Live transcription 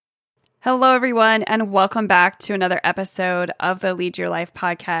Hello, everyone, and welcome back to another episode of the Lead Your Life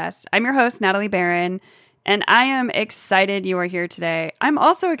podcast. I'm your host, Natalie Barron, and I am excited you are here today. I'm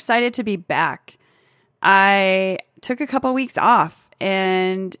also excited to be back. I took a couple weeks off,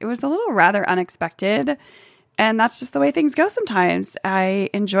 and it was a little rather unexpected, and that's just the way things go sometimes. I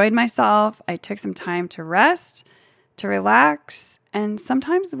enjoyed myself. I took some time to rest, to relax, and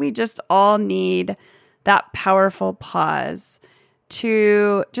sometimes we just all need that powerful pause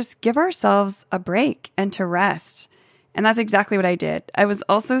to just give ourselves a break and to rest. And that's exactly what I did. I was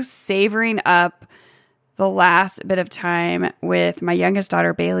also savoring up the last bit of time with my youngest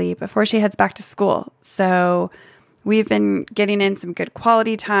daughter, Bailey, before she heads back to school. So we've been getting in some good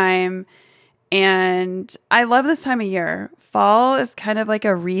quality time. And I love this time of year. Fall is kind of like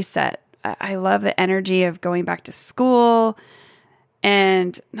a reset. I love the energy of going back to school.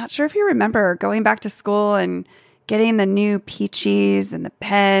 And not sure if you remember going back to school and getting the new peaches and the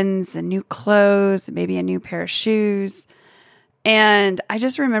pens and new clothes and maybe a new pair of shoes. And I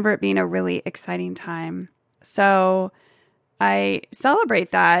just remember it being a really exciting time. So I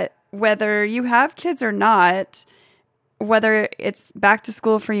celebrate that whether you have kids or not, whether it's back to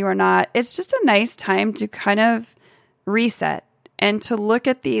school for you or not. It's just a nice time to kind of reset and to look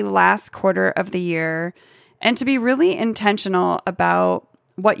at the last quarter of the year and to be really intentional about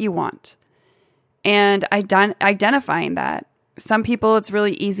what you want. And identifying that. Some people, it's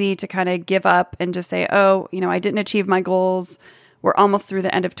really easy to kind of give up and just say, oh, I didn't achieve my goals. We're almost through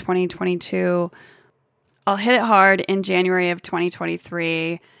the end of 2022. I'll hit it hard in January of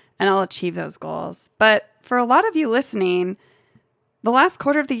 2023 and I'll achieve those goals. But for a lot of you listening, the last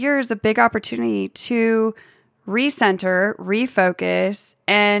quarter of the year is a big opportunity to recenter, refocus,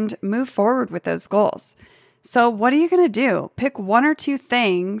 and move forward with those goals. So what are you going to do? Pick one or two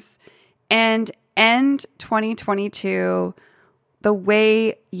things and end 2022 the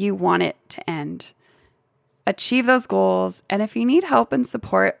way you want it to end. Achieve those goals. And if you need help and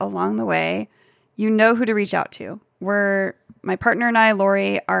support along the way, you know who to reach out to. My partner and I,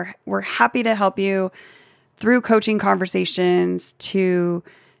 Lori, we're happy to help you through coaching conversations to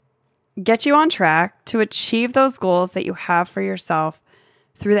get you on track to achieve those goals that you have for yourself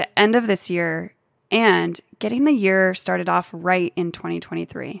through the end of this year and getting the year started off right in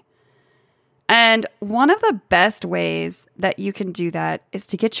 2023. And one of the best ways that you can do that is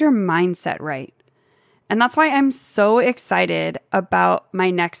to get your mindset right. And that's why I'm so excited about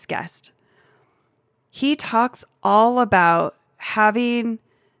my next guest. He talks all about having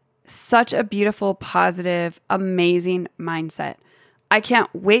such a beautiful, positive, amazing mindset. I can't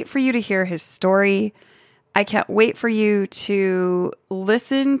wait for you to hear his story. I can't wait for you to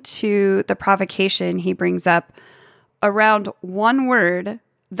listen to the provocation he brings up around one word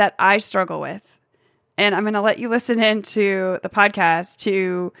that I struggle with. And I'm going to let you listen into the podcast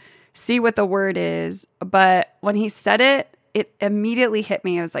to see what the word is. But when he said it, it immediately hit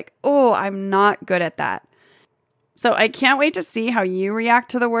me. I was like, oh, I'm not good at that. So I can't wait to see how you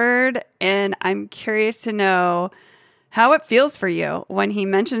react to the word. And I'm curious to know how it feels for you when he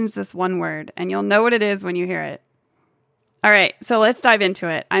mentions this one word. And you'll know what it is when you hear it. All right, so let's dive into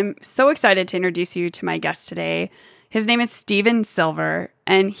it. I'm so excited to introduce you to my guest today. His name is Steven Silver,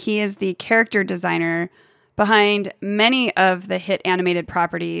 and he is the character designer behind many of the hit animated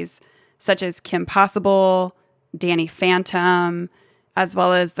properties, such as Kim Possible, Danny Phantom, as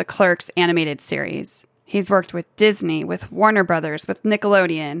well as the Clerks animated series. He's worked with Disney, with Warner Brothers, with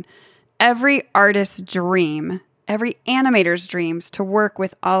Nickelodeon. Every artist's dream, every animator's dreams to work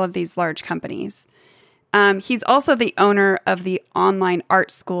with all of these large companies. He's also the owner of the online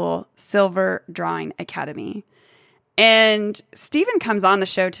art school, Silver Drawing Academy. And Steven comes on the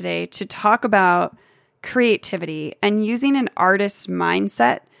show today to talk about creativity and using an artist's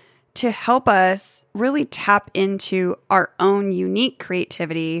mindset to help us really tap into our own unique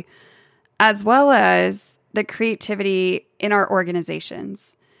creativity, as well as the creativity in our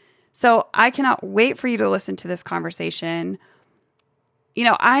organizations. So I cannot wait for you to listen to this conversation.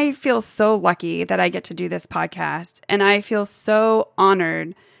 I feel so lucky that I get to do this podcast, and I feel so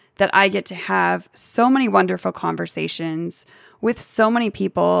honored that I get to have so many wonderful conversations with so many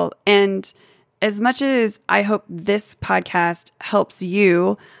people. And as much as I hope this podcast helps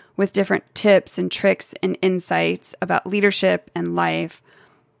you with different tips and tricks and insights about leadership and life,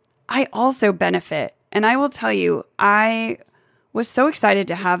 I also benefit. And I will tell you, I was so excited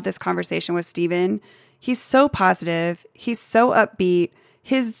to have this conversation with Steven. He's so positive. He's so upbeat.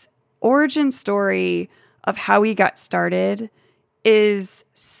 His origin story of how he got started is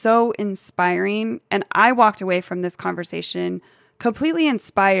so inspiring. And I walked away from this conversation completely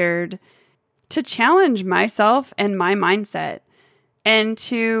inspired to challenge myself and my mindset. and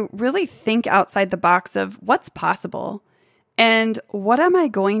to really think outside the box of what's possible and what am I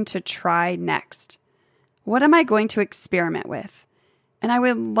going to try next? What am I going to experiment with? And I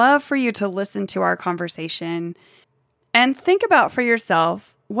would love for you to listen to our conversation and think about for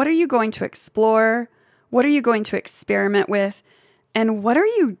yourself, what are you going to explore? What are you going to experiment with? And what are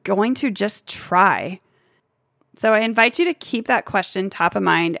you going to just try? So I invite you to keep that question top of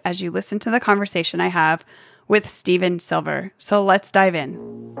mind as you listen to the conversation I have with Steven Silver. So let's dive in.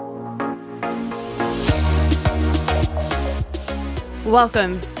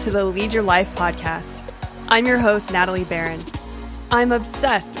 Welcome to the Lead Your Life podcast. I'm your host, Natalie Barron. I'm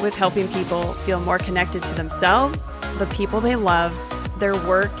obsessed with helping people feel more connected to themselves, the people they love, their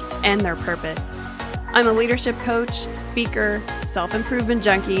work, and their purpose. I'm a leadership coach, speaker, self-improvement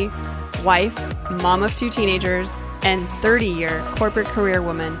junkie, wife, mom of 2 teenagers, and 30-year corporate career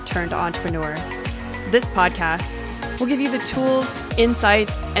woman turned entrepreneur. This podcast will give you the tools,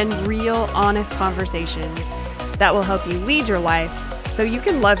 insights, and real honest conversations that will help you lead your life so you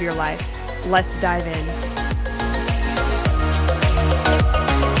can love your life. Let's dive in.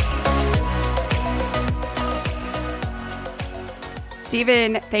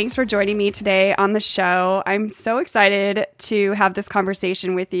 Steven, thanks for joining me today on the show. I'm so excited to have this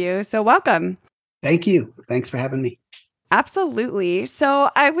conversation with you. So welcome. Thank you. Thanks for having me. Absolutely. So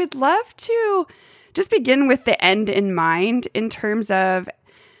I would love to just begin with the end in mind in terms of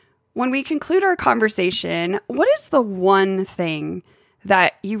when we conclude our conversation, what is the one thing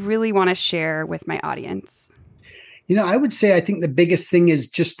that you really want to share with my audience? I would say I think the biggest thing is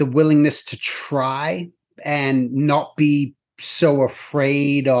just the willingness to try and not be so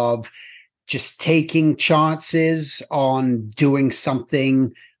afraid of just taking chances on doing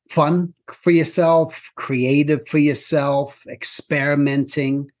something fun for yourself, creative for yourself,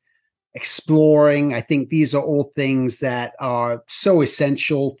 experimenting, exploring. I think these are all things that are so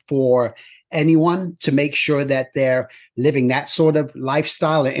essential for anyone to make sure that they're living that sort of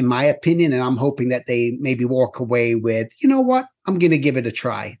lifestyle, in my opinion. And I'm hoping that they maybe walk away with, you know what, I'm going to give it a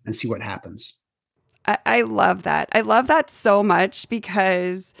try and see what happens. I love that. I love that so much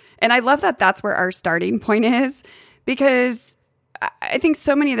and I love that that's where our starting point is, because I think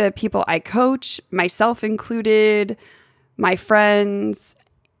so many of the people I coach, myself included, my friends,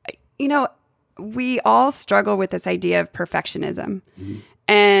 we all struggle with this idea of perfectionism. Mm-hmm.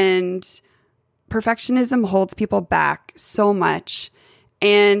 And perfectionism holds people back so much.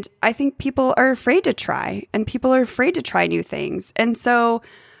 And I think people are afraid to try, and people are afraid to try new things. And so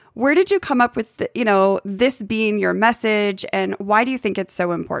where did you come up with, this being your message, and why do you think it's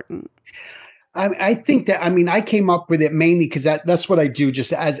so important? I think that, I came up with it mainly because that's what I do.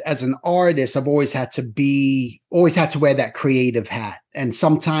 Just as an artist, I've always had to wear that creative hat. And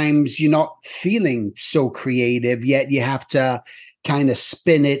sometimes you're not feeling so creative, yet you have to kind of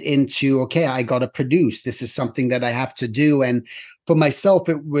spin it into, okay, I got to produce. This is something that I have to do. And for myself,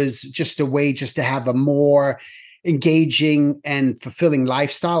 it was just a way just to have a more engaging and fulfilling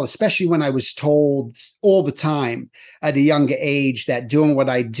lifestyle, especially when I was told all the time at a younger age that doing what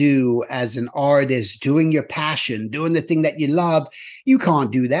I do as an artist, doing your passion, doing the thing that you love, you can't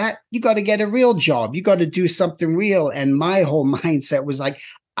do that. You got to get a real job. You got to do something real. And my whole mindset was like,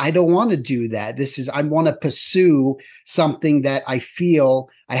 I don't want to do that. I want to pursue something that I feel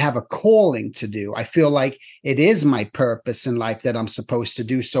I have a calling to do. I feel like it is my purpose in life that I'm supposed to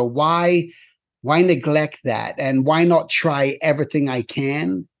do. So why neglect that? And why not try everything I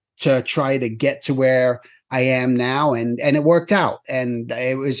can to try to get to where I am now? And it worked out. And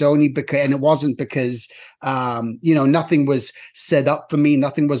it was only because, and it wasn't because, nothing was set up for me.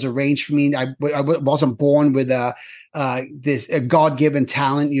 Nothing was arranged for me. I wasn't born with a God-given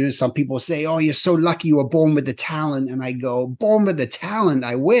talent. Some people say, oh, you're so lucky you were born with the talent. And I go, born with the talent,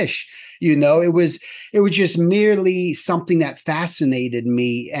 I wish. It was just merely something that fascinated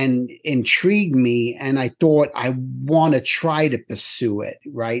me and intrigued me. And I thought I want to try to pursue it.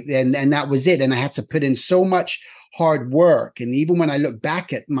 Right. And that was it. And I had to put in so much hard work. And even when I look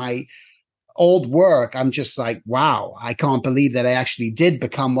back at my old work, I'm just like, wow, I can't believe that I actually did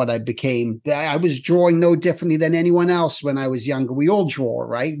become what I became. I was drawing no differently than anyone else when I was younger. We all draw,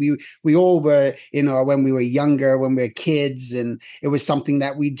 right? We all were, when we were younger, when we were kids, and it was something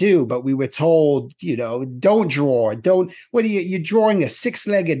that we do, but we were told, don't draw. What are you're drawing a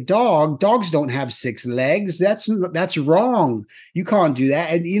 6-legged dog. Dogs don't have 6 legs. That's wrong. You can't do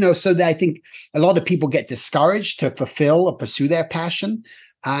that. And, so that I think a lot of people get discouraged to fulfill or pursue their passion.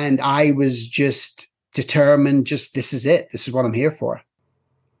 And I was just determined, this is it. This is what I'm here for.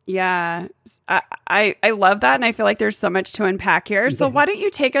 Yeah, I love that. And I feel like there's so much to unpack here. So why don't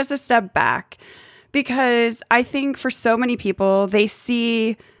you take us a step back? because I think for so many people, they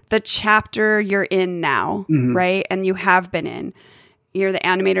see the chapter you're in now, right? And you have been in. You're the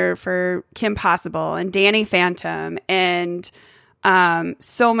animator for Kim Possible and Danny Phantom and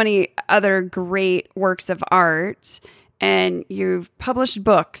so many other great works of art. And you've published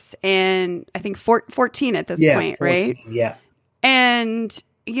books, and I think 14 at this point, 14, right? Yeah. And,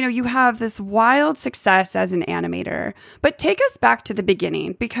 you know, you have this wild success as an animator. But take us back to the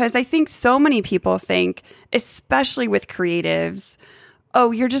beginning, because I think so many people think, especially with creatives, oh,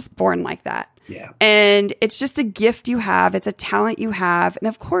 you're just born like that. Yeah. And it's just a gift you have. It's a talent you have. And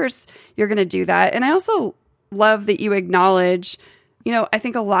of course, you're going to do that. And I also love that you acknowledge, you know, I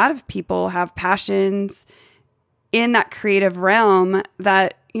think a lot of people have passions in that creative realm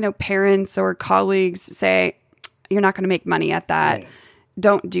that, you know, parents or colleagues say, you're not going to make money at that. Right.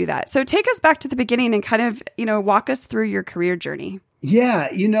 Don't do that. So take us back to the beginning and kind of, you know, walk us through your career journey.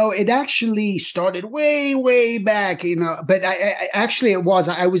 Yeah, you know, it actually started way, way back, you know, but I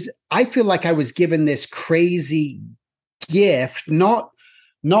feel like I was given this crazy gift, not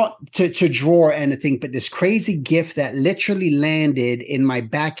to draw or anything, but this crazy gift that literally landed in my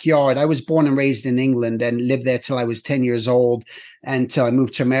backyard. I was born and raised in England and lived there till I was 10 years old until I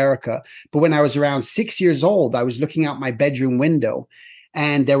moved to America. But when I was around 6 years old, I was looking out my bedroom window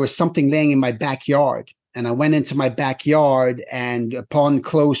and there was something laying in my backyard. And I went into my backyard, and upon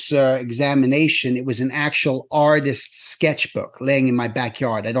closer examination, it was an actual artist's sketchbook laying in my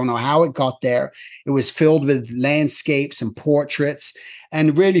backyard. I don't know how it got there. It was filled with landscapes and portraits.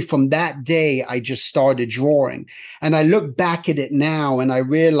 And really from that day, I just started drawing. And I look back at it now and I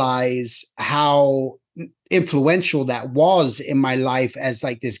realize how influential that was in my life as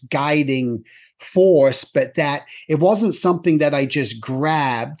like this guiding force, but that it wasn't something that I just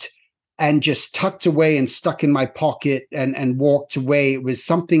grabbed and just tucked away and stuck in my pocket and walked away. It was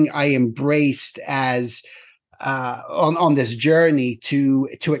something I embraced as on this journey to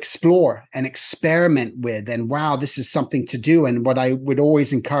explore and experiment with. And wow, this is something to do. And what I would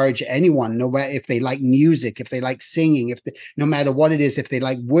always encourage anyone, no matter if they like music, if they like singing, no matter what it is, if they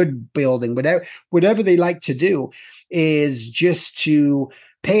like wood building, whatever they like to do, is just to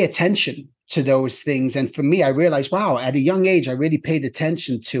pay attention to those things. And for me, I realized, wow, at a young age, I really paid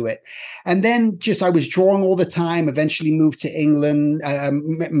attention to it. And then I was drawing all the time, eventually moved to England,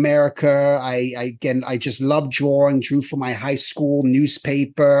 America. I just loved drawing, drew for my high school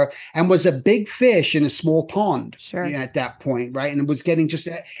newspaper, and was a big fish in a small pond. Sure. At that point, right? And it was getting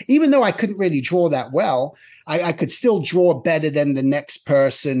even though I couldn't really draw that well, I could still draw better than the next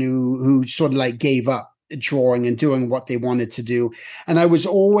person who sort of like gave up drawing and doing what they wanted to do. And I was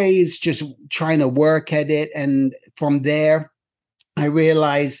always just trying to work at it. And from there, I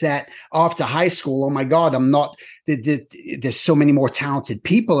realized that after high school, oh my God, there's so many more talented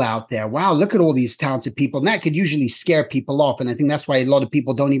people out there. Wow, look at all these talented people. And that could usually scare people off. And I think that's why a lot of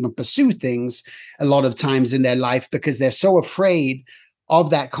people don't even pursue things a lot of times in their life, because they're so afraid of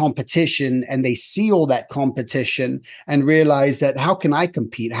that competition, and they see all that competition and realize that how can I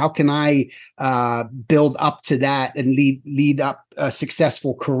compete? How can I build up to that and lead up a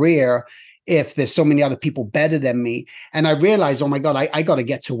successful career if there's so many other people better than me? And I realized, oh my God, I got to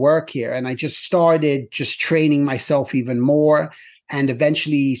get to work here. And I just started training myself even more, and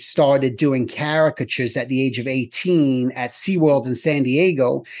eventually started doing caricatures at the age of 18 at SeaWorld in San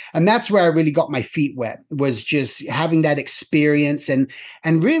Diego. And that's where I really got my feet wet, was just having that experience and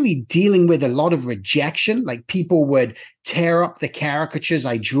really dealing with a lot of rejection. Like people would tear up the caricatures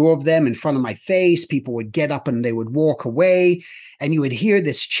I drew of them in front of my face. People would get up and they would walk away, and you would hear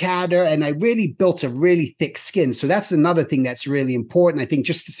this chatter. And I really built a really thick skin. So that's another thing that's really important, I think,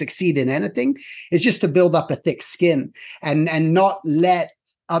 just to succeed in anything, is just to build up a thick skin and not let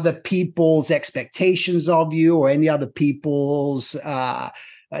other people's expectations of you or any other people's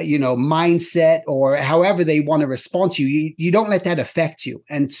mindset or however they want to respond to you. You don't let that affect you.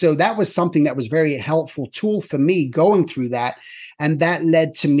 And so that was something that was very helpful tool for me going through that. And that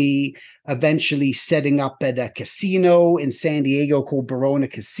led to me eventually setting up at a casino in San Diego called Barona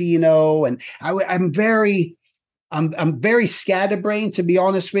Casino. And I'm very scatterbrained, to be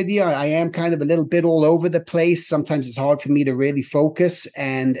honest with you. I am kind of a little bit all over the place. Sometimes it's hard for me to really focus.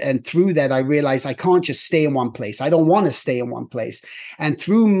 And through that, I realized I can't just stay in one place. I don't want to stay in one place. And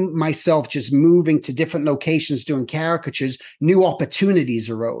through myself just moving to different locations, doing caricatures, new opportunities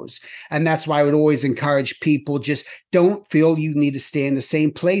arose. And that's why I would always encourage people, just don't feel you need to stay in the same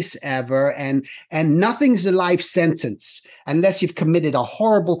place ever. And nothing's a life sentence unless you've committed a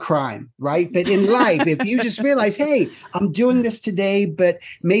horrible crime, right? But in life, if you just realize, hey, I'm doing this today, but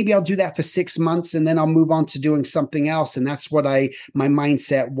maybe I'll do that for 6 months and then I'll move on to doing something else. And that's what my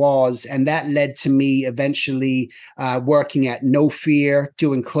mindset was. And that led to me eventually working at No Fear,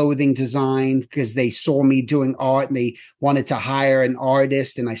 doing clothing design, because they saw me doing art and they wanted to hire an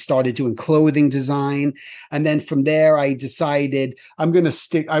artist. And I started doing clothing design. And then from there, I decided I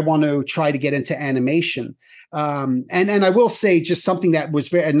want to try to get into animation. And I will say just something that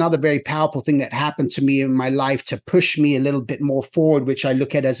was another very powerful thing that happened to me in my life to push me a little bit more forward, which I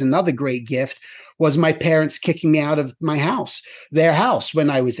look at as another great gift, was my parents kicking me out of their house when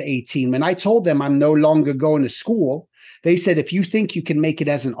I was 18. When I told them I'm no longer going to school, they said, if you think you can make it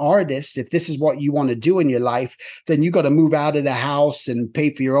as an artist, if this is what you want to do in your life, then you got to move out of the house and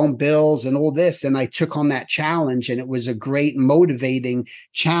pay for your own bills and all this. And I took on that challenge, and it was a great motivating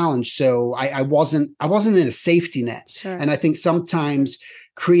challenge. So I wasn't in a safety net. Sure. And I think sometimes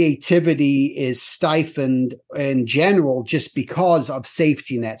creativity is stifled in general just because of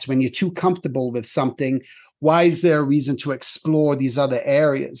safety nets. When you're too comfortable with something, why is there a reason to explore these other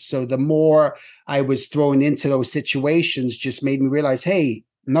areas? So the more I was thrown into those situations just made me realize, hey,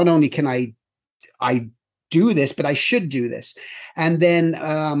 not only can I do this, but I should do this. And then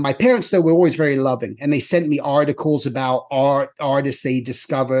my parents, though, were always very loving, and they sent me articles about artists they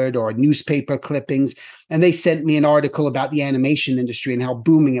discovered or newspaper clippings. And they sent me an article about the animation industry and how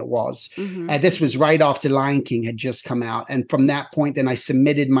booming it was. Mm-hmm. This was right after Lion King had just come out. And from that point, then I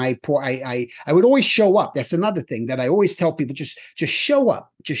submitted I would always show up. That's another thing that I always tell people, just show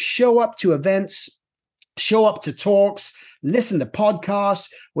up. Just show up to events, show up to talks, listen to podcasts,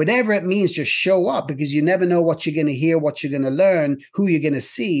 whatever it means, just show up, because you never know what you're going to hear, what you're going to learn, who you're going to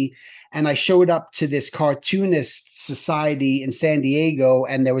see. And I showed up to this cartoonist society in San Diego,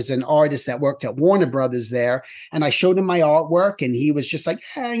 and there was an artist that worked at Warner Brothers there. And I showed him my artwork, and he was just like,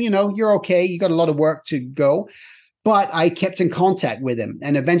 you're okay. You got a lot of work to go. But I kept in contact with him.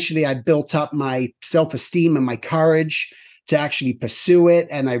 And eventually I built up my self-esteem and my courage to actually pursue it.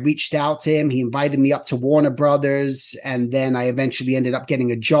 And I reached out to him. He invited me up to Warner Brothers. And then I eventually ended up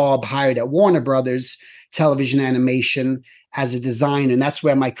getting a job hired at Warner Brothers Television Animation as a designer. And that's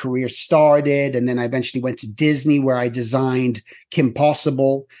where my career started. And then I eventually went to Disney, where I designed Kim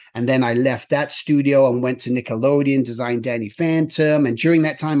Possible. And then I left that studio and went to Nickelodeon, designed Danny Phantom. And during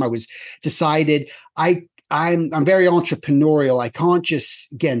that time, I was decided I'm very entrepreneurial. I can't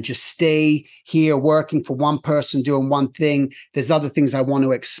just stay here working for one person, doing one thing. There's other things I want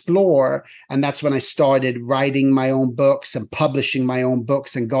to explore. And that's when I started writing my own books and publishing my own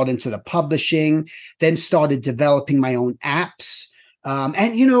books, and got into the publishing, then started developing my own apps.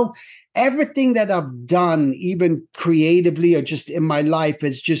 Everything that I've done, even creatively or just in my life,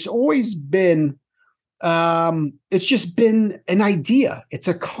 has just always been it's just been an idea. It's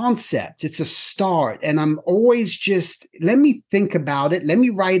a concept. It's a start. And I'm always just, let me think about it. Let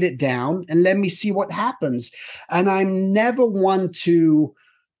me write it down and let me see what happens. And I'm never one to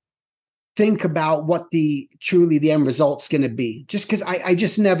think about what the end result's going to be, just because I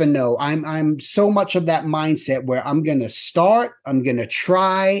just never know. I'm so much of that mindset where I'm going to start, I'm going to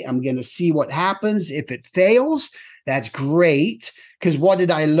try, I'm going to see what happens. If it fails, that's great. Because what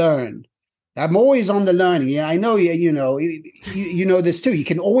did I learn? I'm always on the learning. Yeah, I know you know this too. You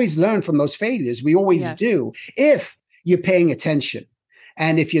can always learn from those failures. We always do, if you're paying attention.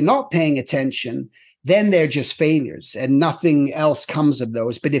 And if you're not paying attention, then they're just failures and nothing else comes of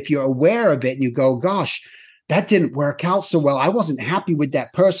those. But if you're aware of it and you go, gosh, that didn't work out so well. I wasn't happy with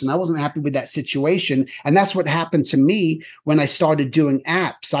that person. I wasn't happy with that situation. And that's what happened to me when I started doing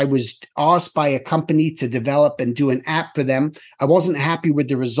apps. I was asked by a company to develop and do an app for them. I wasn't happy with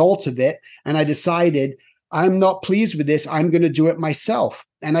the result of it. And I decided, I'm not pleased with this. I'm going to do it myself.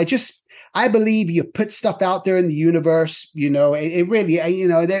 And I believe you put stuff out there in the universe, it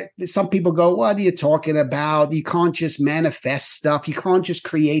really, some people go, what are you talking about? You can't just manifest stuff. You can't just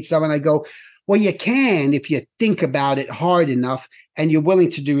create something. I go, well, you can if you think about it hard enough and you're willing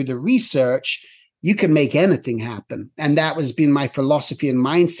to do the research. You can make anything happen. And that was been my philosophy and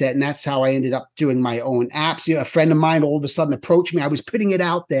mindset. And that's how I ended up doing my own apps. A friend of mine all of a sudden approached me. I was putting it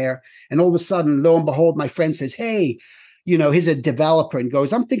out there. And all of a sudden, lo and behold, my friend says, hey, he's a developer, and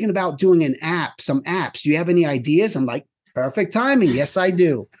goes, I'm thinking about doing some apps. Do you have any ideas? I'm like, perfect timing. Yes, I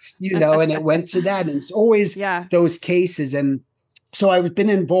do. And it went to that. And it's always those cases. And So I've been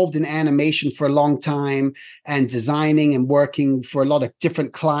involved in animation for a long time and designing and working for a lot of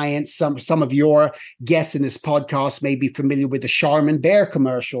different clients. Some of your guests in this podcast may be familiar with the Charmin Bear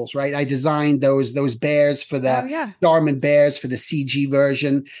commercials, right? I designed those bears for the Charmin Bears for the CG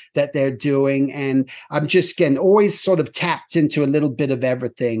version that they're doing. And I'm just, again, always sort of tapped into a little bit of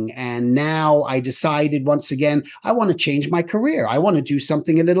everything. And now I decided once again, I want to change my career. I want to do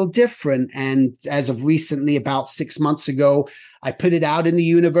something a little different. And as of recently, about 6 months ago, I put it out in the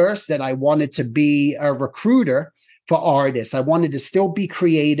universe that I wanted to be a recruiter for artists. I wanted to still be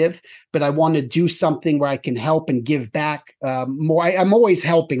creative, but I want to do something where I can help and give back more. I'm always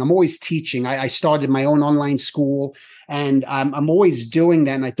helping. I'm always teaching. I started my own online school, and I'm always doing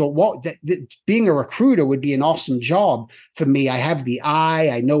that. And I thought, well, being a recruiter would be an awesome job for me. I have the eye.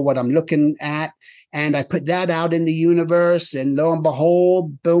 I know what I'm looking at. And I put that out in the universe, and lo and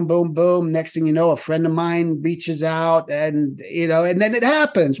behold, boom, boom, boom. Next thing you know, a friend of mine reaches out, and and then it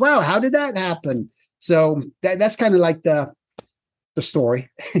happens. Wow, how did that happen? So that's kind of like the story.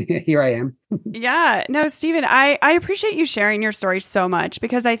 Here I am. Yeah, no, Stephen, I appreciate you sharing your story so much,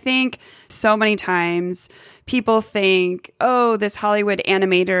 because I think so many times people think, oh, this Hollywood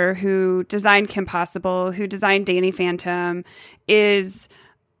animator who designed Kim Possible, who designed Danny Phantom is,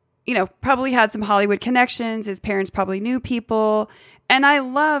 probably had some Hollywood connections. His parents probably knew people. And I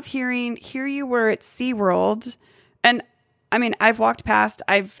love here you were at SeaWorld. And I mean, I've walked past,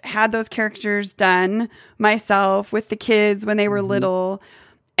 I've had those characters done myself with the kids when they were little.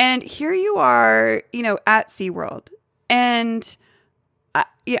 And here you are, at SeaWorld. And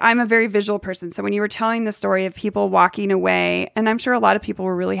I'm a very visual person. So when you were telling the story of people walking away, and I'm sure a lot of people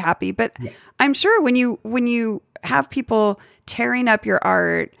were really happy, but I'm sure when you have people tearing up your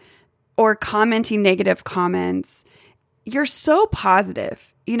art or commenting negative comments, you're so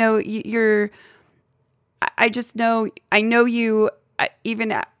positive. I know you,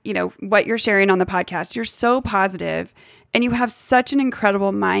 even, what you're sharing on the podcast, you're so positive and you have such an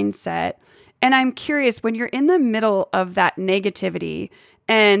incredible mindset. And I'm curious, when you're in the middle of that negativity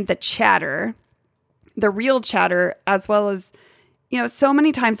and the chatter, the real chatter, as well as, so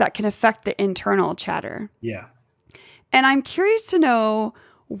many times that can affect the internal chatter. Yeah. And I'm curious to know,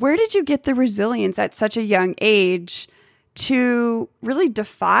 where did you get the resilience at such a young age to really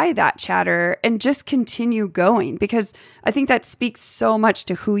defy that chatter and just continue going? Because I think that speaks so much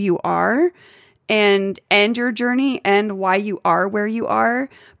to who you are and your journey and why you are where you are.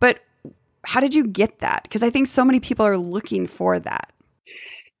 But how did you get that? Because I think so many people are looking for that.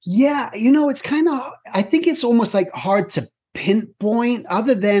 Yeah, it's kind of, I think it's almost like hard to pinpoint,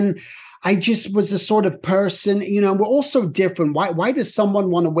 other than I just was a sort of person, we're all so different. Why does someone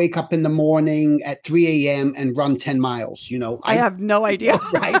want to wake up in the morning at 3 a.m. and run 10 miles? I have no idea.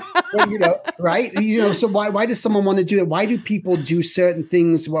 Right. Well, right. So why does someone want to do it? Why do people do certain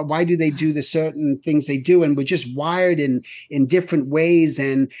things? Why do they do the certain things they do? And we're just wired in different ways.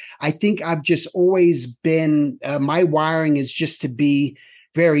 And I think I've just always been, my wiring is just to be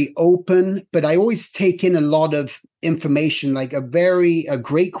very open, but I always take in a lot of information, like a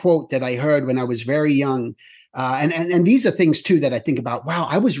great quote that I heard when I was very young. And these are things too that I think about. Wow,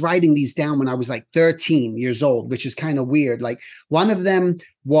 I was writing these down when I was like 13 years old, which is kind of weird. Like one of them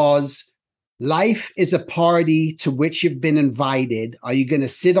was, life is a party to which you've been invited. Are you going to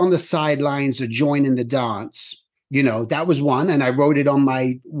sit on the sidelines or join in the dance? That was one. And I wrote it on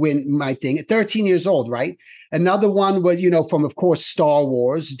my thing at 13 years old, right? Another one was, from, of course, Star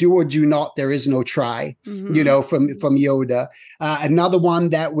Wars, do or do not, there is no try, from Yoda. Another one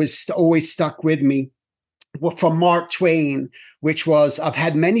that was always stuck with me from Mark Twain, which was, I've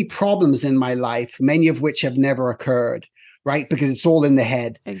had many problems in my life, many of which have never occurred. Right? Because it's all in the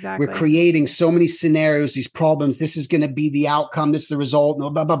head. Exactly. We're creating so many scenarios, these problems. This is going to be the outcome. This is the result.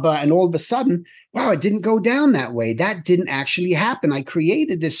 Blah, blah, blah, blah. And all of a sudden, wow, it didn't go down that way. That didn't actually happen. I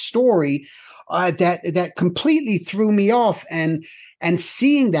created this story that completely threw me off. And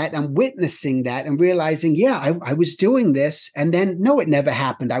seeing that and witnessing that and realizing, yeah, I was doing this. And then, no, it never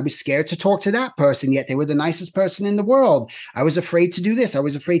happened. I was scared to talk to that person, yet they were the nicest person in the world. I was afraid to do this. I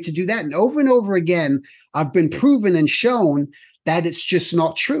was afraid to do that. And over again, I've been proven and shown that it's just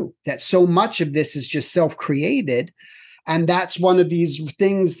not true, that so much of this is just self-created. And that's one of these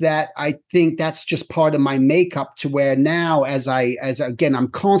things that I think that's just part of my makeup, to where now, again, I'm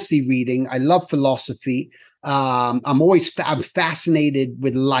constantly reading. I love philosophy. I'm fascinated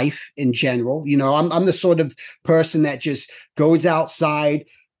with life in general. I'm the sort of person that just goes outside,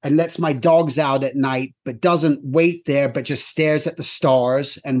 and lets my dogs out at night, but doesn't wait there, but just stares at the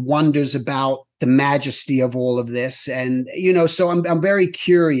stars and wonders about the majesty of all of this. And, so I'm very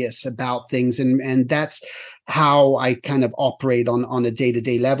curious about things. And that's how I kind of operate on a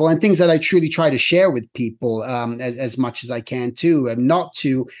day-to-day level, and things that I truly try to share with people as much as I can too, and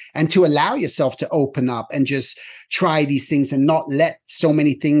to allow yourself to open up and just try these things and not let so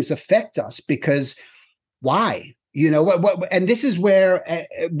many things affect us, because why? And this is where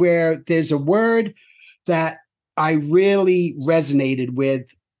there's a word that I really resonated with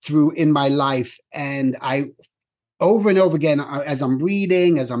through in my life. And I, over and over again, as I'm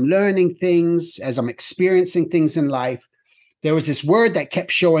reading, as I'm learning things, as I'm experiencing things in life, there was this word that kept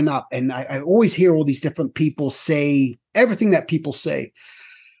showing up. And I always hear all these different people say everything that people say.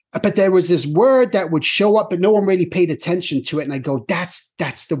 But there was this word that would show up, but no one really paid attention to it. And I go, that's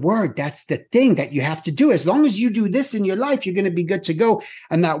the word. That's the thing that you have to do. As long as you do this in your life, you're going to be good to go.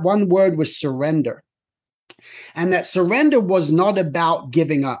 And that one word was surrender. And that surrender was not about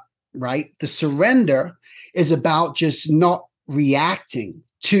giving up, right? The surrender is about just not reacting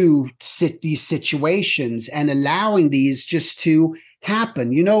to these situations and allowing these just to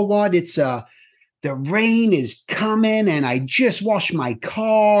happen. You know what? The rain is coming and I just washed my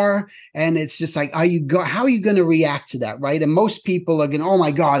car. And it's just like, how are you going to react to that? Right. And most people are going, oh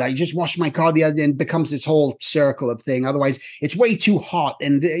my God, I just washed my car the other day, and it becomes this whole circle of thing. Otherwise it's way too hot.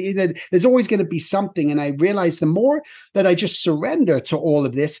 And there's always going to be something. And I realize the more that I just surrender to all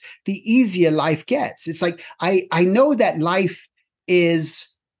of this, the easier life gets. It's like, I know that life is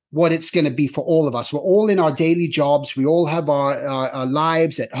what it's going to be for all of us. We're all in our daily jobs. We all have our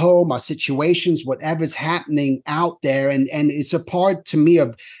lives at home, our situations, whatever's happening out there. And it's a part to me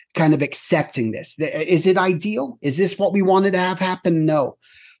of kind of accepting this. Is it ideal? Is this what we wanted to have happen? No.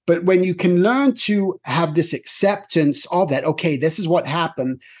 But when you can learn to have this acceptance of that, okay, this is what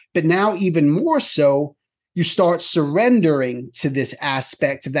happened. But now even more so, you start surrendering to this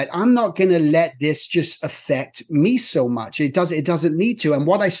aspect of that. I'm not going to let this just affect me so much. It doesn't need to. And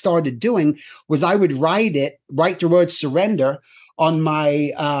what I started doing was I would write the word surrender on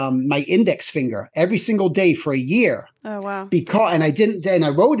my my index finger every single day for a year. Oh, wow. And I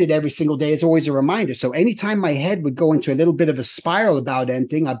wrote it every single day as always a reminder. So anytime my head would go into a little bit of a spiral about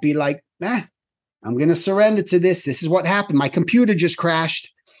anything, I'd be like, I'm going to surrender to this. This is what happened. My computer just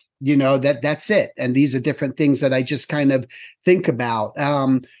crashed. That's it. And these are different things that I just kind of think about.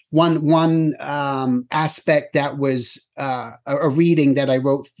 One aspect that was a reading that I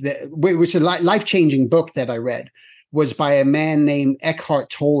wrote, which is a life-changing book that I read, was by a man named Eckhart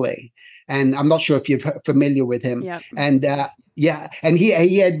Tolle. And I'm not sure if you're familiar with him. Yep. And and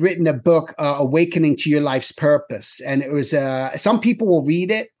he had written a book, Awakening to Your Life's Purpose. And it was some people will read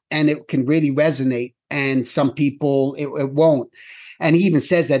it and it can really resonate, and some people it won't. And he even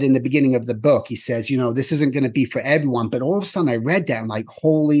says that in the beginning of the book. He says, this isn't going to be for everyone. But all of a sudden I read that, I'm like,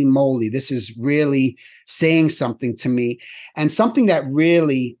 holy moly, this is really saying something to me. And something that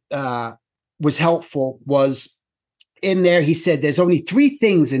really was helpful was in there. He said, there's only 3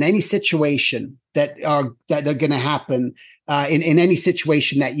 things in any situation that are going to happen in any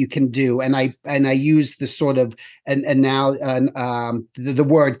situation that you can do. And I use the sort of, and now the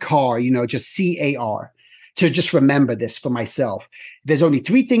word car, just CAR. To just remember this for myself. There's only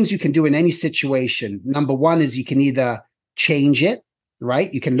 3 things you can do in any situation. Number 1 is you can either change it,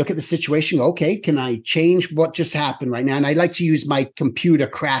 right? You can look at the situation. Okay, can I change what just happened right now? And I like to use my computer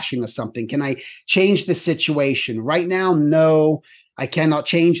crashing or something. Can I change the situation right now? No, I cannot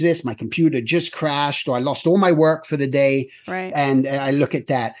change this. My computer just crashed, or I lost all my work for the day. Right. And I look at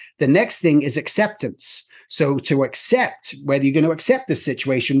that. The next thing is acceptance. So to accept, whether you're going to accept this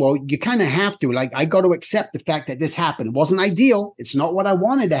situation, well, you kind of have to. Like, I got to accept the fact that this happened. It wasn't ideal. It's not what I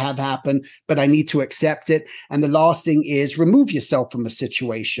wanted to have happen, but I need to accept it. And the last thing is remove yourself from a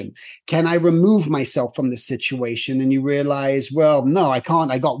situation. Can I remove myself from the situation? And you realize, well, no, I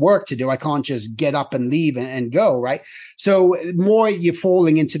can't. I got work to do. I can't just get up and leave and go, right? So more you're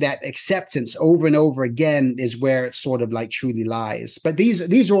falling into that acceptance over and over again is where it sort of like truly lies. But these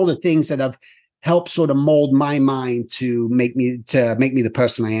are all the things that have help sort of mold my mind to make me the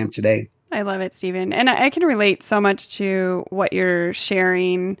person I am today. I love it, Stephen. And I can relate so much to what you're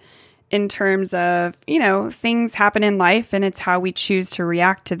sharing in terms of, things happen in life and it's how we choose to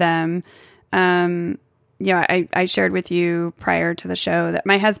react to them. I shared with you prior to the show that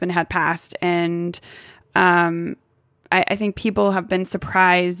my husband had passed, and I think people have been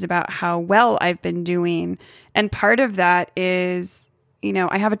surprised about how well I've been doing. And part of that is,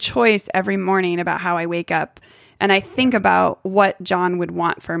 I have a choice every morning about how I wake up, and I think about what John would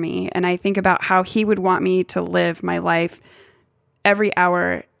want for me. And I think about how he would want me to live my life every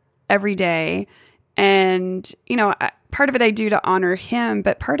hour every day. And, part of it I do to honor him,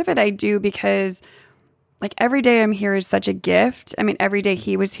 but part of it I do because like every day I'm here is such a gift. I mean, every day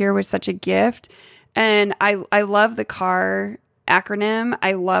he was here was such a gift. And I love the CAR acronym.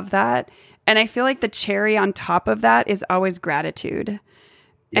 I love that. And I feel like the cherry on top of that is always gratitude.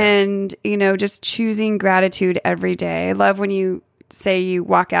 Yeah. And, just choosing gratitude every day. I love when you say you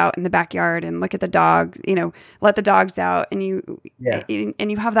walk out in the backyard and look at the dog, let the dogs out and you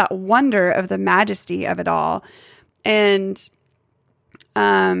have that wonder of the majesty of it all. And,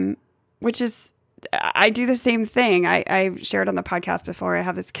 which is, I do the same thing. I shared on the podcast before. I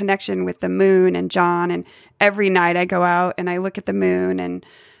have this connection with the moon and John, and every night I go out and I look at the moon and,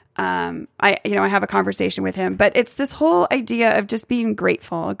 I have a conversation with him, but it's this whole idea of just being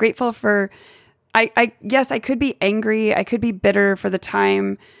grateful for, yes, I could be angry. I could be bitter for the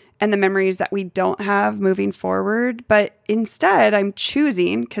time and the memories that we don't have moving forward. But instead I'm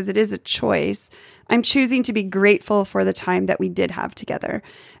choosing, because it is a choice, I'm choosing to be grateful for the time that we did have together.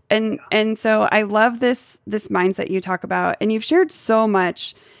 And so I love this mindset you talk about, and you've shared so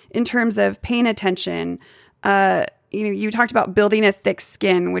much in terms of paying attention. You talked about building a thick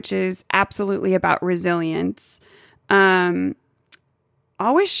skin, which is absolutely about resilience. Always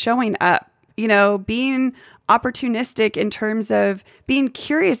showing up, being opportunistic in terms of being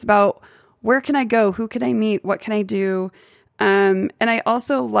curious about where can I go? Who can I meet? What can I do? And I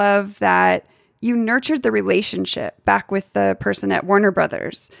also love that you nurtured the relationship back with the person at Warner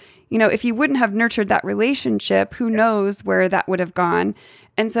Brothers. If you wouldn't have nurtured that relationship, who knows where that would have gone.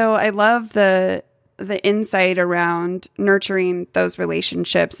 And so I love the insight around nurturing those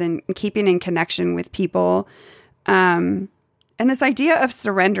relationships and keeping in connection with people. And this idea of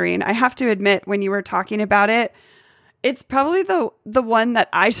surrendering, I have to admit, when you were talking about it, it's probably the one that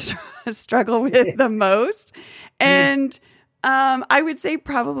I struggle with the most. And I would say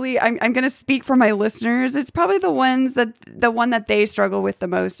probably, I'm going to speak for my listeners. It's probably the one that they struggle with the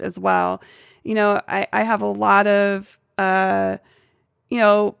most as well. I have a lot of,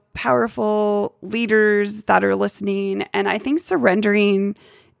 powerful leaders that are listening. And I think surrendering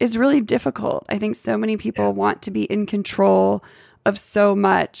is really difficult. I think so many people want to be in control of so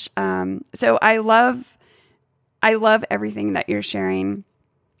much. So I love everything that you're sharing.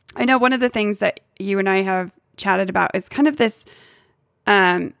 I know one of the things that you and I have chatted about is kind of this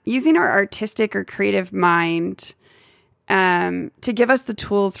using our artistic or creative mind to give us the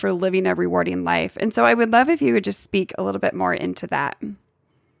tools for living a rewarding life. And so I would love if you would just speak a little bit more into that.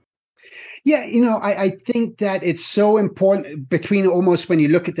 Yeah, I think that it's so important between almost when you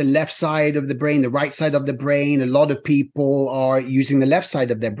look at the left side of the brain, the right side of the brain, a lot of people are using the left side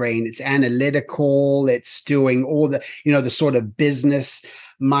of their brain. It's analytical. It's doing all the, the sort of business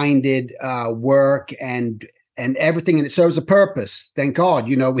minded work and everything, and it serves a purpose. Thank God,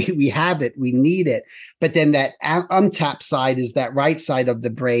 we have it, we need it. But then that untapped side is that right side of the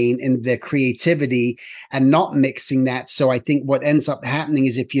brain and the creativity, and not mixing that. So I think what ends up happening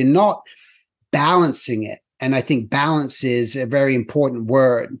is if you're not balancing it, and I think balance is a very important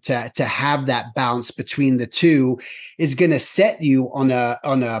word, to have that balance between the two is going to set you on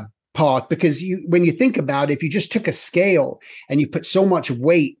a path. Because when you think about it, if you just took a scale and you put so much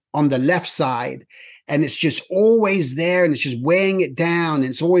weight on the left side, and it's just always there, and it's just weighing it down, and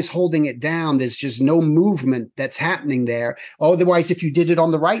it's always holding it down, there's just no movement that's happening there. Otherwise, if you did it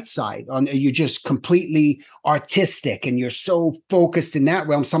on the right side, you're just completely artistic and you're so focused in that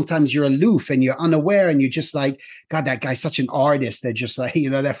realm. Sometimes you're aloof and you're unaware, and you're just like, God, that guy's such an artist. They're just like,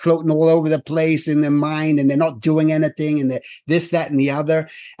 they're floating all over the place in their mind, and they're not doing anything, and they're this, that, and the other.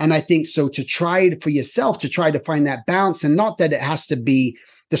 And I think so, to try for yourself to try to find that balance, and not that it has to be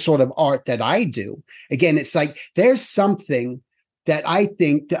the sort of art that I do. Again, it's like there's something that I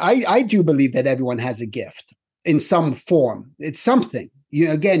think that I do believe that everyone has a gift in some form. It's something.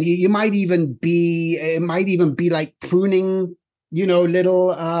 Again, you might even be, it might even be like pruning,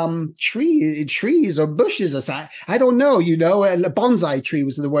 little trees or bushes or something. I don't know, a bonsai tree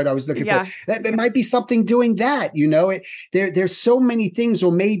was the word I was looking for. There might be something doing that, there's so many things.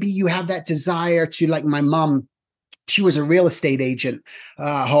 Or maybe you have that desire to, like my mom, she was a real estate agent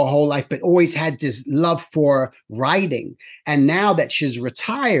her whole life, but always had this love for writing. And now that she's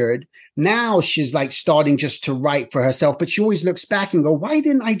retired, now she's like starting just to write for herself. But she always looks back and go, why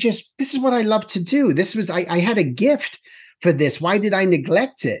didn't I this is what I love to do. I had a gift for this. Why did I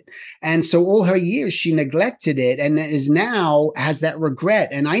neglect it? And so all her years, she neglected it, and has that regret.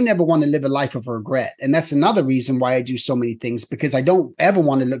 And I never want to live a life of regret. And that's another reason why I do so many things, because I don't ever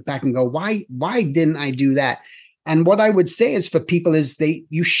want to look back and go, why didn't I do that? And what I would say is for people is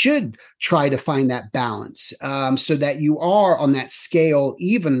you should try to find that balance, so that you are on that scale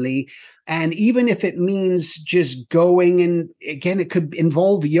evenly. And even if it means just going, and again, it could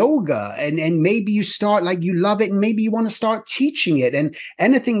involve yoga, and maybe you start like you love it, and maybe you want to start teaching it, and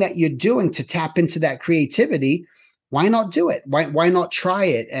anything that you're doing to tap into that creativity, why not do it? Why not try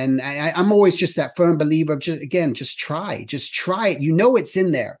it? And I'm always just that firm believer of just try it. You know, it's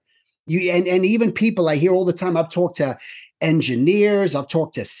in there. And even people I hear all the time, I've talked to engineers, I've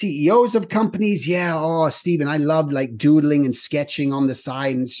talked to CEOs of companies. Yeah, oh, Stephen, I love like doodling and sketching on the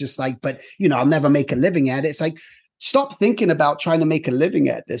side. And it's just like, but I'll never make a living at it. It's like, stop thinking about trying to make a living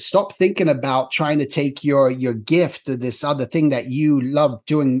at this. Stop thinking about trying to take your gift or this other thing that you love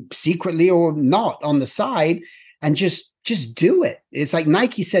doing secretly or not on the side, and just do it. It's like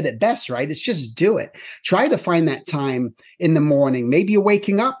Nike said it best, right? It's just do it. Try to find that time in the morning. Maybe you're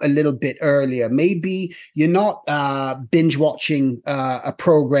waking up a little bit earlier. Maybe you're not binge watching a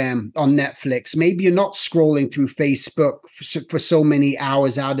program on Netflix. Maybe you're not scrolling through Facebook for so many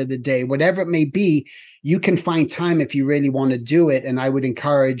hours out of the day. Whatever it may be, you can find time if you really want to do it. And I would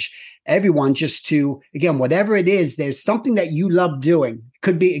encourage everyone just to, again, whatever it is, there's something that you love doing.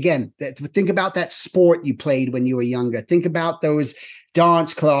 Could be, again, think about that sport you played when you were younger. Think about those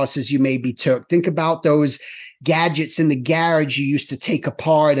dance classes you maybe took. Think about those gadgets in the garage you used to take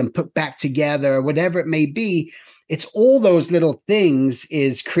apart and put back together, or whatever it may be. It's all those little things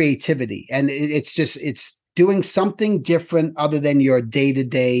is creativity. And it's doing something different other than your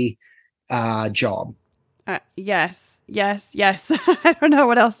day-to-day job. Yes. I don't know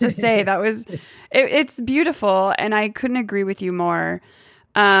what else to say. That was, it's beautiful. And I couldn't agree with you more.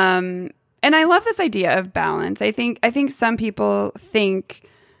 And I love this idea of balance. I think some people think,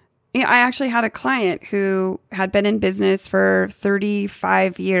 I actually had a client who had been in business for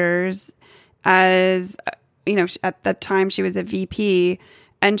 35 years as, at the time she was a VP,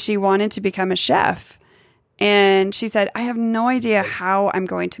 and she wanted to become a chef. And she said, I have no idea how I'm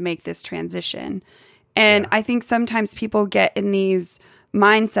going to make this transition. And I think sometimes people get in these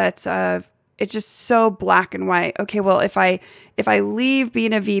mindsets of it's just so black and white. Okay, well, if I leave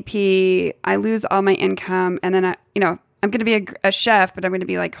being a VP, I lose all my income, and then I'm going to be a chef, but I'm going to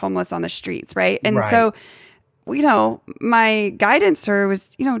be like homeless on the streets, right? And so, my guidance to her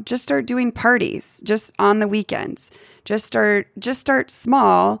was, just start doing parties just on the weekends. Just start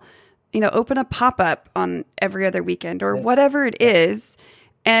small. Open a pop-up on every other weekend or whatever it is.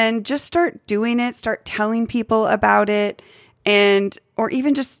 And just start doing it, start telling people about it, or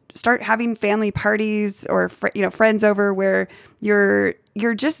even just start having family parties or friends over where you're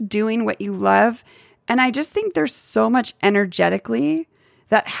just doing what you love. And I just think there's so much energetically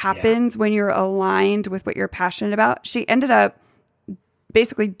that happens when you're aligned with what you're passionate about. She ended up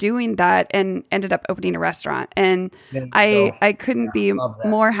basically doing that and ended up opening a restaurant. And I couldn't be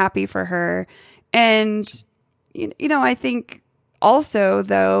more happy for her. And I think also,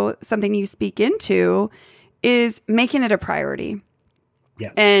 though, something you speak into is making it a priority. Yeah.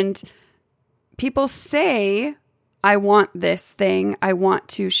 And people say, I want this thing, I want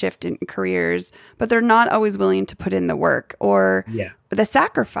to shift in careers, but they're not always willing to put in the work or the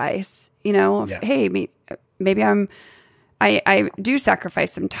sacrifice, hey, maybe I do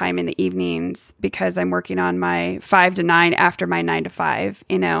sacrifice some time in the evenings because I'm working on my 5 to 9 after my 9 to 5,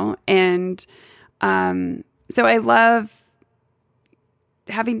 and so I love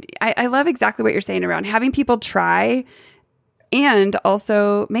I love exactly what you're saying around having people try and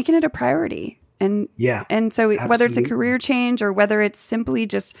also making it a priority. And so absolutely. Whether it's a career change or whether it's simply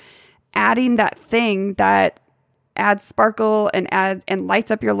just adding that thing that adds sparkle and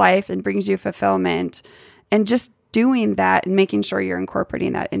lights up your life and brings you fulfillment, and just doing that and making sure you're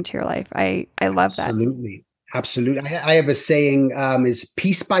incorporating that into your life. I love that. Absolutely. I have a saying, is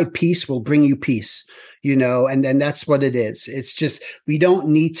piece by piece will bring you peace. And then that's what it is. It's just, we don't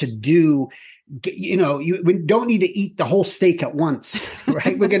need to we don't need to eat the whole steak at once,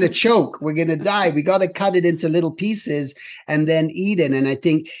 right? We're going to choke. We're going to die. We got to cut it into little pieces and then eat it. And I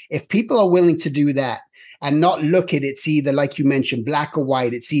think if people are willing to do that and not look at it's either, like you mentioned, black or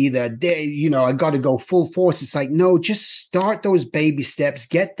white, it's either, I got to go full force. It's like, no, just start those baby steps,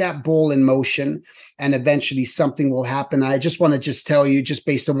 get that ball in motion, and eventually something will happen. I just want to tell you, just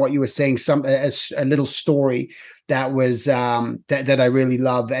based on what you were saying, a little story that was that I really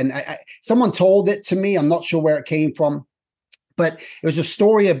love. And someone told it to me. I'm not sure where it came from, but it was a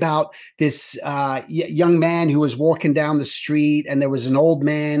story about this young man who was walking down the street, and there was an old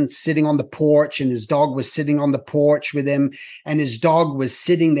man sitting on the porch, and his dog was sitting on the porch with him, and his dog was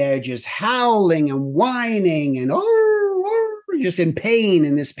sitting there just howling and whining and just in pain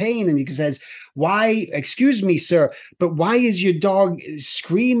and this pain. And he says, why, excuse me, sir, but why is your dog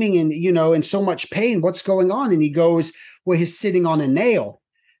screaming and, in so much pain? What's going on? And he goes, well, he's sitting on a nail.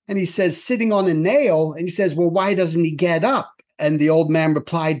 And he says, sitting on a nail. And he says, well, why doesn't he get up? And the old man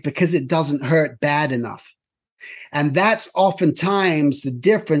replied, because it doesn't hurt bad enough. And that's oftentimes the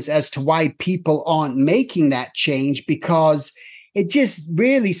difference as to why people aren't making that change, because it just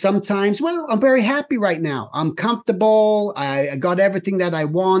really sometimes, well, I'm very happy right now. I'm comfortable. I got everything that I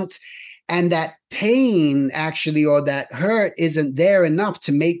want. And that pain actually, or that hurt isn't there enough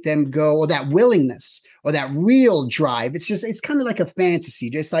to make them go, or that willingness or that real drive. It's kind of like a fantasy.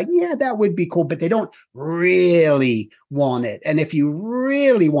 Just like, yeah, that would be cool, but they don't really want it. And if you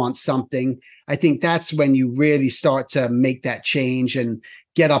really want something, I think that's when you really start to make that change and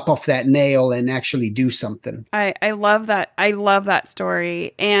get up off that nail and actually do something. I love that. I love that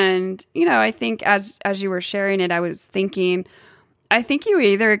story. And, I think as you were sharing it, I was thinking, I think you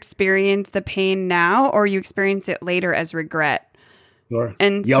either experience the pain now or you experience it later as regret. Sure.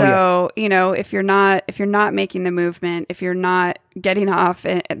 And if you're not making the movement, if you're not getting off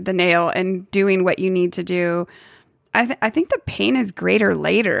the nail and doing what you need to do, I think the pain is greater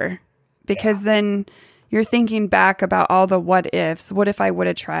later, because then you're thinking back about all the what ifs. What if I would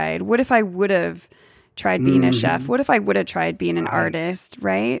have tried? What if I would have tried being a chef? What if I would have tried being an artist?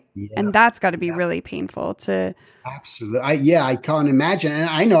 Right. Yeah. And that's got to be really painful to. Absolutely. I can't imagine. And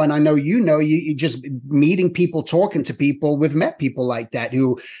I know, you just meeting people, talking to people. We've met people like that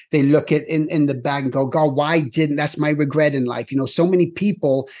who they look at in the bag and go, God, that's my regret in life. So many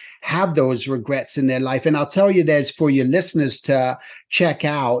people have those regrets in their life. And I'll tell you, there's, for your listeners to check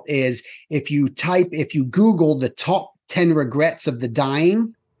out, is if you Google the top 10 regrets of the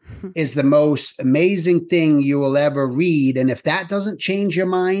dying, is the most amazing thing you will ever read. And if that doesn't change your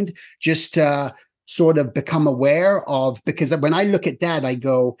mind, just sort of become aware of, because when I look at that, I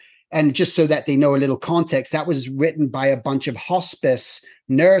go, and just so that they know a little context, that was written by a bunch of hospice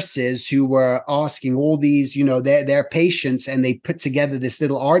nurses who were asking all these, their patients, and they put together this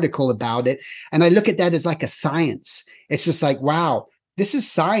little article about it. And I look at that as like a science. It's just like, wow, this is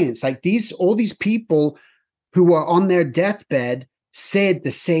science. Like all these people who were on their deathbed said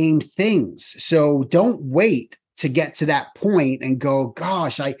the same things. So don't wait to get to that point and go,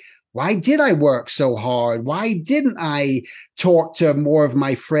 gosh, why did I work so hard? Why didn't I talk to more of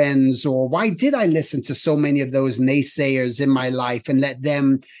my friends? Or why did I listen to so many of those naysayers in my life and let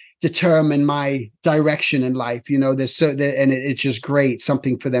them determine my direction in life? And it's just great,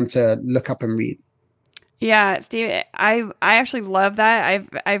 something for them to look up and read. Yeah, Steve, I actually love that.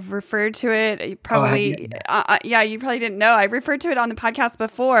 I've referred to it. You probably, you probably didn't know. I referred to it on the podcast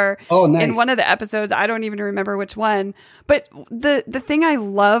before. Oh, nice. In one of the episodes. I don't even remember which one. But the thing I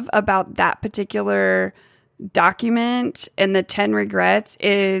love about that particular document and the 10 regrets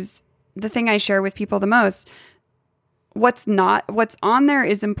is the thing I share with people the most. What's on there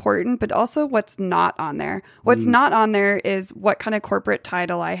is important, but also what's not on there. What's not on there is what kind of corporate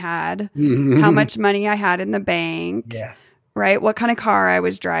title I had, how much money I had in the bank, right? What kind of car I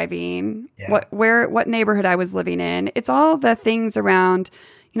was driving, what neighborhood I was living in. It's all the things around,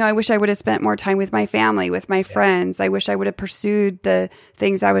 I wish I would have spent more time with my family, with my friends. I wish I would have pursued the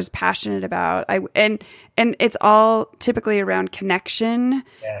things I was passionate about. And it's all typically around connection.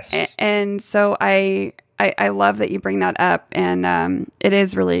 Yes. And so I love that you bring that up, and it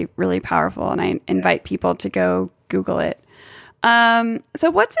is really, really powerful. And I invite people to go Google it. So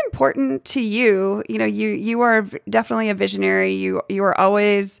what's important to you? You are definitely a visionary. You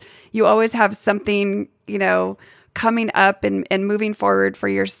always have something, coming up and moving forward for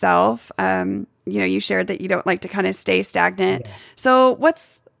yourself. You shared that you don't like to kind of stay stagnant. Yeah. So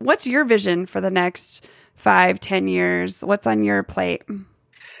what's your vision for the next 5-10 years? What's on your plate?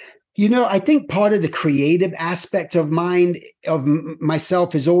 I think part of the creative aspect of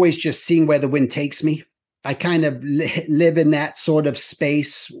myself is always just seeing where the wind takes me. I kind of live in that sort of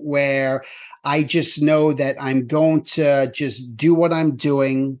space where I just know that I'm going to just do what I'm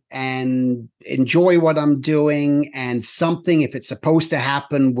doing and enjoy what I'm doing. And something, if it's supposed to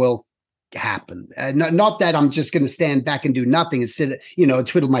happen, will happen. Not that I'm just going to stand back and do nothing and sit,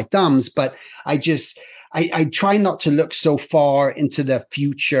 twiddle my thumbs, but I try not to look so far into the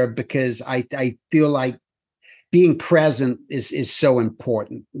future, because I feel like being present is so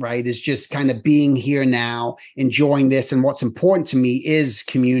important, right? It's just kind of being here now, enjoying this. And what's important to me is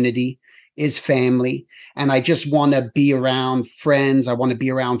community, is family. And I just want to be around friends. I want to be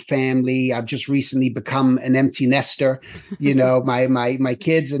around family. I've just recently become an empty nester. My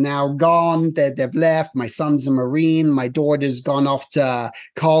kids are now gone. They've left. My son's a Marine. My daughter's gone off to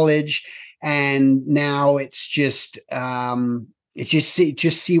college. And now it's just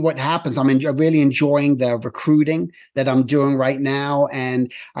see what happens. I'm really enjoying the recruiting that I'm doing right now.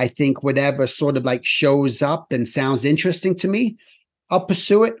 And I think whatever sort of like shows up and sounds interesting to me, I'll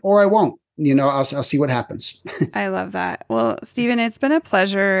pursue it or I won't. I'll see what happens. I love that. Well, Stephen, it's been a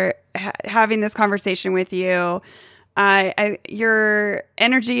pleasure having this conversation with you. Your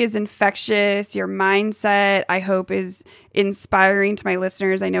energy is infectious. Your mindset, I hope, is inspiring to my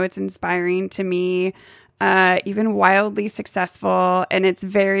listeners. I know it's inspiring to me. Even wildly successful. And it's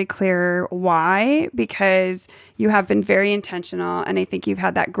very clear why, because you have been very intentional. And I think you've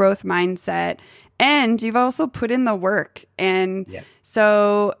had that growth mindset. And you've also put in the work. And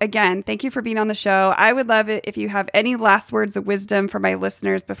so, again, thank you for being on the show. I would love it if you have any last words of wisdom for my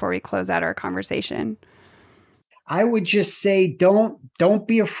listeners before we close out our conversation. I would just say, don't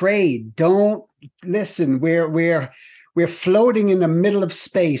be afraid. Don't listen. We're floating in the middle of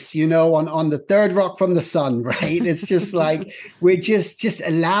space, on the third rock from the sun, right? It's just like, we're just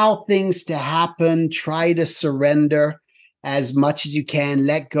allow things to happen. Try to surrender as much as you can,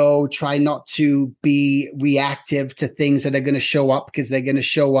 let go, try not to be reactive to things that are going to show up, because they're going to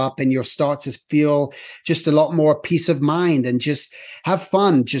show up, and you'll start to feel just a lot more peace of mind, and just have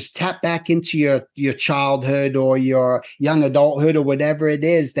fun. Just tap back into your childhood or your young adulthood or whatever it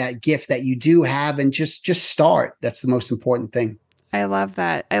is, that gift that you do have, and just start. That's the most important thing. I love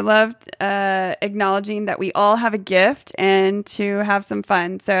that. I loved acknowledging that we all have a gift and to have some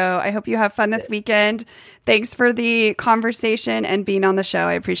fun. So I hope you have fun this weekend. Thanks for the conversation and being on the show.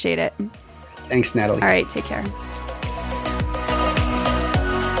 I appreciate it. Thanks, Natalie. All right. Take care.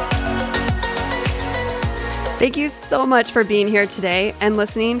 Thank you so much for being here today and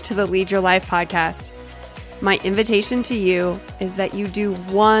listening to the Lead Your Life podcast. My invitation to you is that you do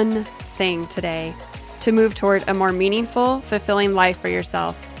one thing today to move toward a more meaningful, fulfilling life for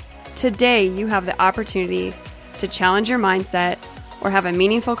yourself. Today, you have the opportunity to challenge your mindset, or have a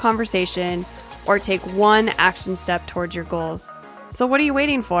meaningful conversation, or take one action step towards your goals. So what are you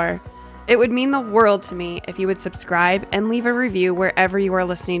waiting for? It would mean the world to me if you would subscribe and leave a review wherever you are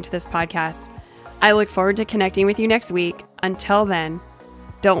listening to this podcast. I look forward to connecting with you next week. Until then,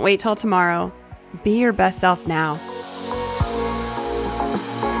 don't wait till tomorrow. Be your best self now.